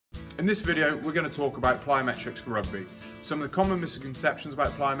In this video, we're going to talk about plyometrics for rugby, some of the common misconceptions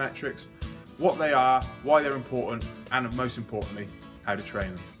about plyometrics, what they are, why they're important, and most importantly, how to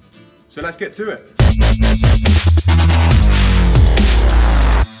train them. So let's get to it.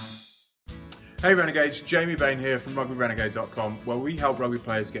 Hey Renegades, Jamie Bain here from rugbyrenegade.com, where we help rugby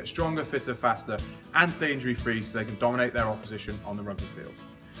players get stronger, fitter, faster, and stay injury free so they can dominate their opposition on the rugby field.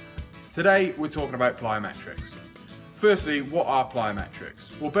 Today, we're talking about plyometrics. Firstly, what are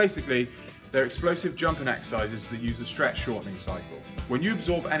plyometrics? Well, basically, they're explosive jumping exercises that use the stretch shortening cycle. When you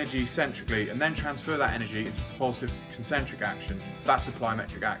absorb energy centrically and then transfer that energy into propulsive concentric action, that's a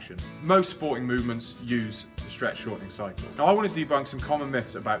plyometric action. Most sporting movements use the stretch shortening cycle. Now, I want to debunk some common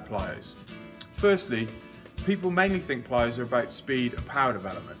myths about plyos. Firstly, people mainly think plyos are about speed and power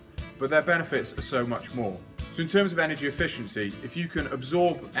development, but their benefits are so much more. So in terms of energy efficiency, if you can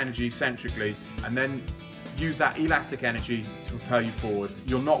absorb energy centrically and then use that elastic energy to propel you forward,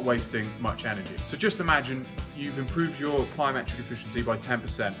 you're not wasting much energy. So just imagine you've improved your plyometric efficiency by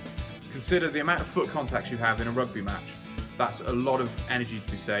 10%. Consider the amount of foot contacts you have in a rugby match. That's a lot of energy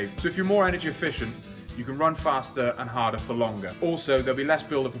to be saved. So if you're more energy efficient, you can run faster and harder for longer. Also, there'll be less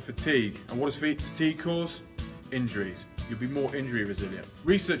build-up of fatigue. And what does fatigue cause? Injuries. You'll be more injury resilient.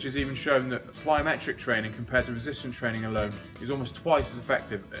 Research has even shown that plyometric training compared to resistance training alone is almost twice as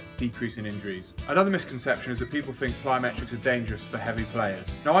effective at decreasing injuries. Another misconception is that people think plyometrics are dangerous for heavy players.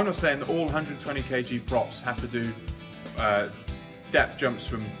 Now, I'm not saying that all 120 kg props have to do depth jumps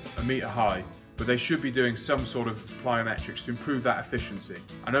from a metre high, but they should be doing some sort of plyometrics to improve that efficiency.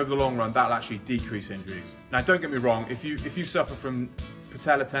 And over the long run, that'll actually decrease injuries. Now, don't get me wrong, if you suffer from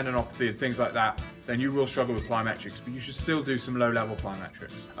patella tendinopathy and things like that, then you will struggle with plyometrics, but you should still do some low-level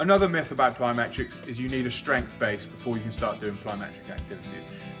plyometrics. Another myth about plyometrics is you need a strength base before you can start doing plyometric activities.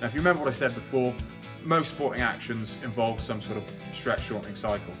 Now, if you remember what I said before, most sporting actions involve some sort of stretch shortening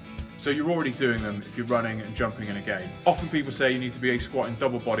cycle. So you're already doing them if you're running and jumping in a game. Often people say you need to be squatting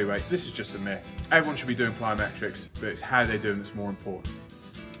double body weight. This is just a myth. Everyone should be doing plyometrics, but it's how they do them that's more important.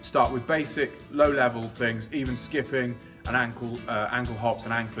 Start with basic, low-level things, even skipping and ankle hops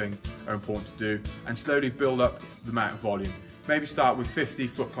and ankling are important to do, and slowly build up the amount of volume. Maybe start with 50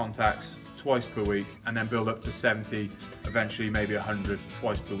 foot contacts twice per week, and then build up to 70, eventually maybe 100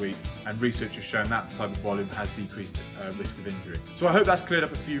 twice per week. And research has shown that type of volume has decreased risk of injury. So I hope that's cleared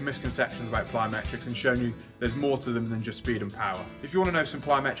up a few misconceptions about plyometrics and shown you there's more to them than just speed and power. If you want to know some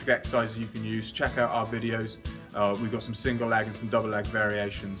plyometric exercises you can use, check out our videos. We've got some single leg and some double leg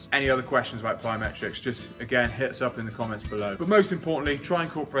variations. Any other questions about plyometrics, just again hit us up in the comments below. But most importantly, try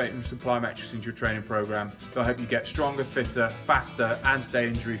incorporating some plyometrics into your training program. They'll help you get stronger, fitter, faster, and stay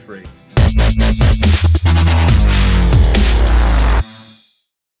injury free.